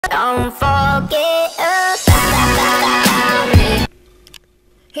Don't forget about me.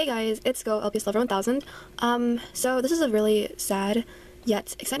 Hey guys, it's Go LPS Lover 1000. So this is a really sad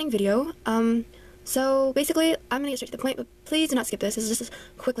yet exciting video. So basically, I'm gonna get straight to the point, but please do not skip this. This is just a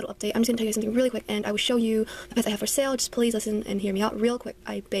quick little update. I'm just gonna tell you something really quick, and I will show you the pets I have for sale. Just please listen and hear me out real quick.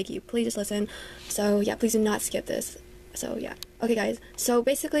 I beg you, please just listen. So yeah, please do not skip this. So yeah. Okay guys, so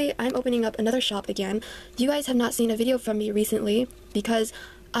basically, I'm opening up another shop again. You guys have not seen a video from me recently because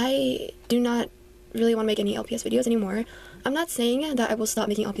I do not really want to make any LPS videos anymore. I'm not saying that I will stop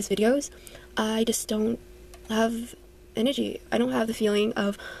making LPS videos. I just don't have energy. I don't have the feeling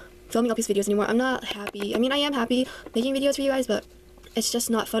of filming LPS videos anymore. I'm not happy. I mean, I am happy making videos for you guys, but it's just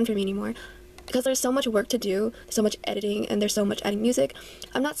not fun for me anymore. Because there's so much work to do, so much editing, and there's so much adding music.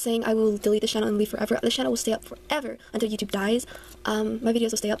 I'm not saying I will delete the channel and leave forever. The channel will stay up forever until YouTube dies. My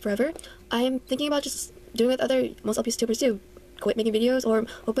videos will stay up forever. I am thinking about just doing what most LPS YouTubers do. Quit making videos or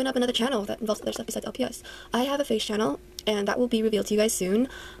open up another channel that involves other stuff besides LPS. I have a face channel, and that will be revealed to you guys soon.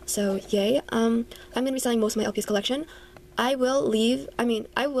 So yay. I'm gonna be selling most of my LPS collection. I will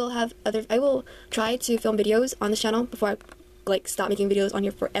try to film videos on this channel before I like stop making videos on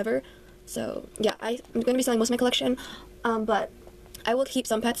here forever. So yeah, I'm gonna be selling most of my collection, but I will keep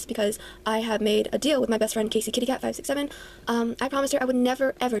some pets because I have made a deal with my best friend Casey Kitty Cat 567. I promised her I would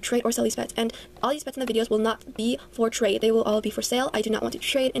never ever trade or sell these pets, and all these pets in the videos will not be for trade. They will all be for sale. I do not want to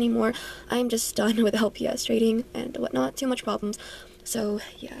trade anymore. I'm just done with LPS trading and whatnot. Too much problems. So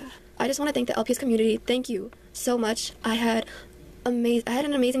yeah, I just want to thank the LPS community. Thank you so much. I had an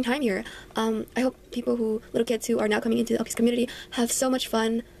amazing time here. I hope little kids who are now coming into the LPS community have so much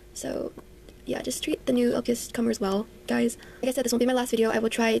fun. So yeah, just treat the new LPS comers well, guys. Like I said, this won't be my last video. I will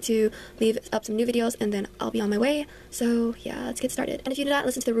try to leave up some new videos, and then I'll be on my way. So yeah, let's get started. And if you do not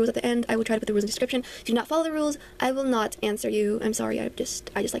listen to the rules at the end, I will try to put the rules in the description. If you do not follow the rules, I will not answer you. I'm sorry, I just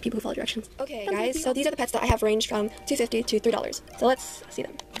like people who follow directions. Okay, guys, so these are the pets that I have ranged from $2.50 to $3. So let's see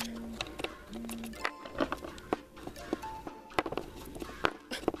them.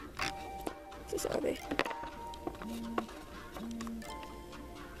 So ugly.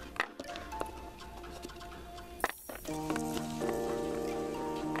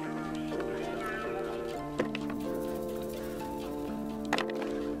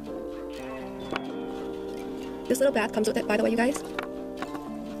 This little bath comes with it, by the way, you guys.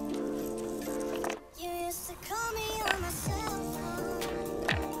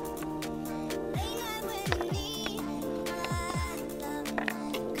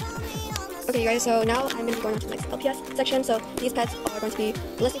 Okay, you guys, so now I'm going to be going on to the next LPS section. So these pets are going to be,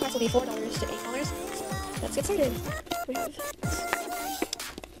 the listing price will be $4 to $8. So let's get started. We have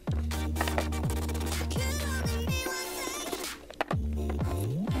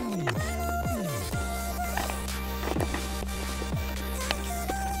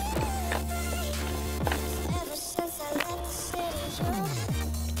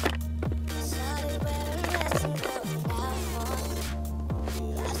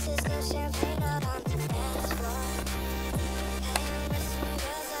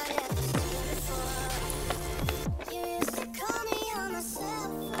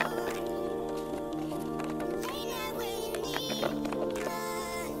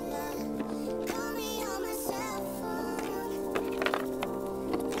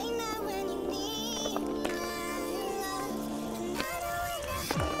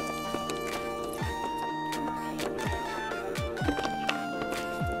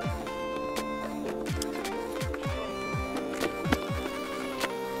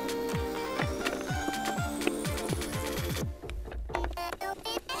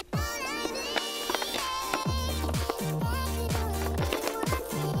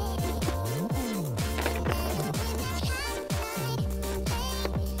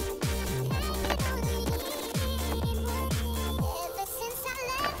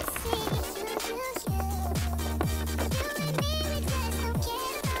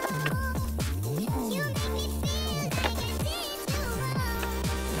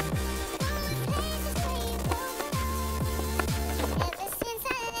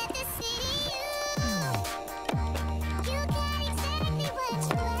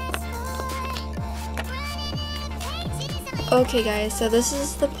Okay guys, so this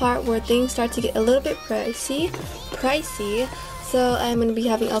is the part where things start to get a little bit pricey. So I'm going to be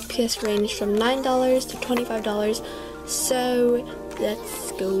having LPS range from $9 to $25. So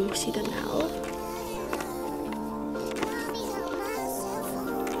let's go see them now.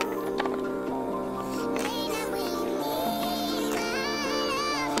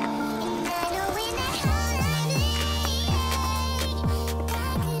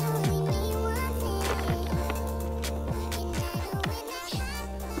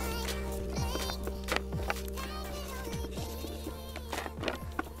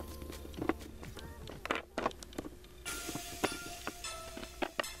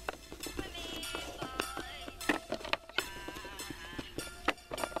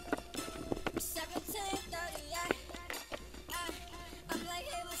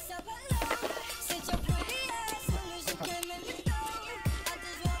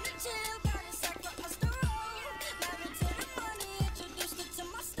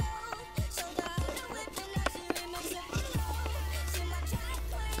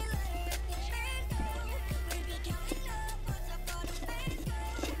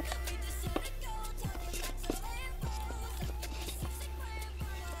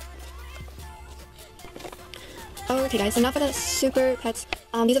 Okay guys, so now for the super pets.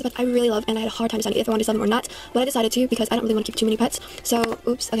 These are the pets I really love, and I had a hard time deciding if I wanted to sell them or not, but I decided to because I don't really want to keep too many pets. So,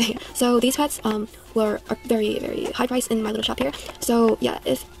 oops, okay. So these pets are very, very high price in my little shop here. So yeah,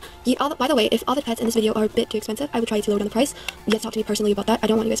 by the way, if all the pets in this video are a bit too expensive, I would try to lower down the price. You have to talk to me personally about that. I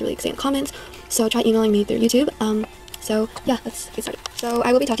don't want you guys to really say in the comments, so try emailing me through YouTube. So yeah, let's get started. So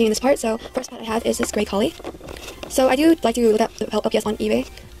I will be talking in this part. So first pet I have is this gray collie. So I do like to look up the LPS on eBay.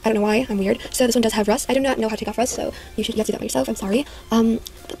 I don't know why, I'm weird. So this one does have rust. I do not know how to take off rust, so you have to do that by yourself. I'm sorry. The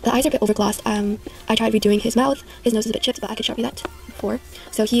eyes are a bit overglossed. I tried redoing his mouth. His nose is a bit chipped, but I could show you that before.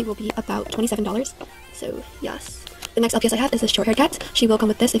 So he will be about $27. So yes. The next LPS I have is this short-haired cat. She will come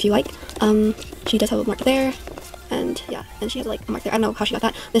with this if you like. She does have a mark there, and yeah, and she has like a mark there. I don't know how she got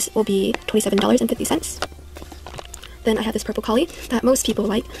that. This will be $27.50. Then I have this purple collie that most people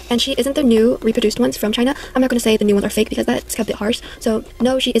like, and she isn't the new reproduced ones from China. I'm not going to say the new ones are fake because that's a bit harsh. So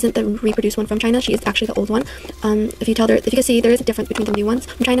no, she isn't the reproduced one from China. She is actually the old one. If you can see, there is a difference between the new ones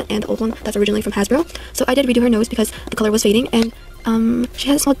from China and the old one that's originally from Hasbro. So I did redo her nose because the color was fading, and she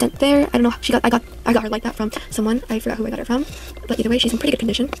has a small dent there. I don't know. I got her like that from someone. I forgot who I got her from, but either way, she's in pretty good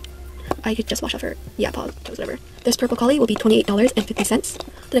condition. I could just wash off her paws, toes, whatever. This purple collie will be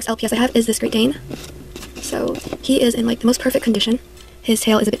 $28.50. The next LPS I have is this Great Dane. So he is in like the most perfect condition. His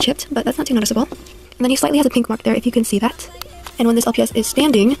tail is a bit chipped, but that's not too noticeable. And then he slightly has a pink mark there, if you can see that. And when this LPS is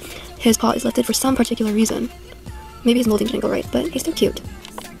standing, his paw is lifted for some particular reason. Maybe his molding didn't go right, but he's still cute.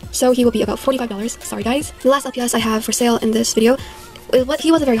 So he will be about $45. Sorry guys. The last LPS I have for sale in this video,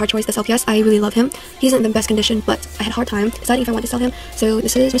 he was a very hard choice, this LPS. I really love him. He's in the best condition, but I had a hard time deciding if I wanted to sell him. So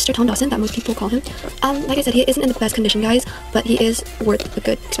this is Mr. Tom Dawson, that most people call him. Like I said, he isn't in the best condition, guys, but he is worth a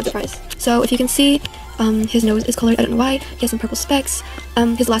good expensive price. So if you can see, his nose is colored. I don't know why. He has some purple specks.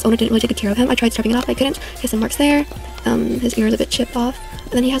 His last owner didn't really take good care of him. I tried stripping it off, I couldn't. He has some marks there. His ear is a bit chipped off.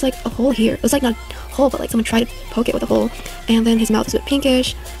 And then he has like a hole here. It was like not a hole, but like someone tried to poke it with a hole. And then his mouth is a bit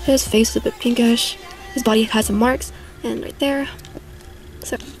pinkish. His face is a bit pinkish. His body has some marks. And right there.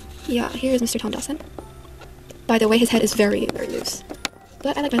 So yeah, here is Mr. Tom Dawson. By the way, his head is very, very loose.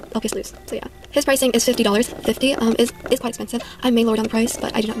 But I like my LPS loose, so yeah. His pricing is $50. $50 is quite expensive. I may lower down the price,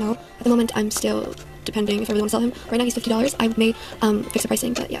 but I do not know. At the moment, I'm still depending if I really want to sell him. Right now, he's $50. I may fix the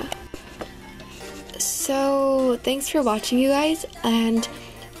pricing, but yeah. So thanks for watching, you guys, and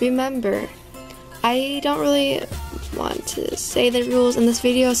remember, I don't really want to say the rules in this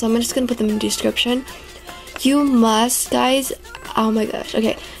video, so I'm just gonna put them in the description. You must, guys, oh my gosh,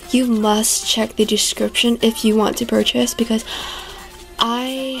 okay, you must check the description if you want to purchase, because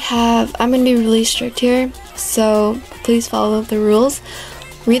I'm gonna be really strict here, so please follow the rules.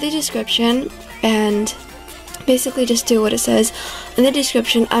 Read the description and basically just do what it says. In the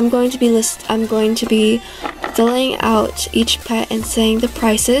description, I'm going to be filling out each pet and saying the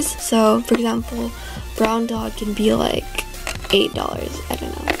prices. So for example, brown dog can be like $8, I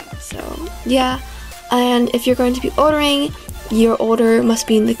don't know. So yeah, and if you're going to be ordering, your order must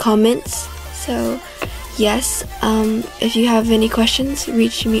be in the comments. So yes, if you have any questions,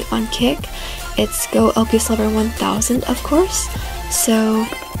 reach me on Kick. It's Go LPS Lover 1000, of course. So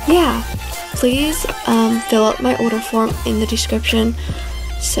yeah, please fill out my order form in the description.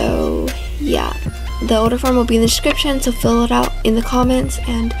 So yeah, the order form will be in the description, so fill it out in the comments,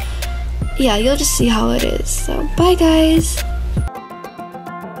 and yeah, you'll just see how it is. So bye guys.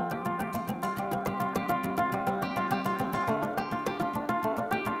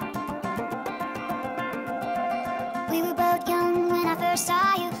 We were both young when I first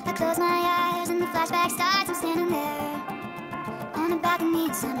saw you. I closed my eyes and the flashback starts. I'm standing there on a balcony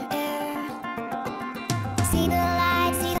in summer air.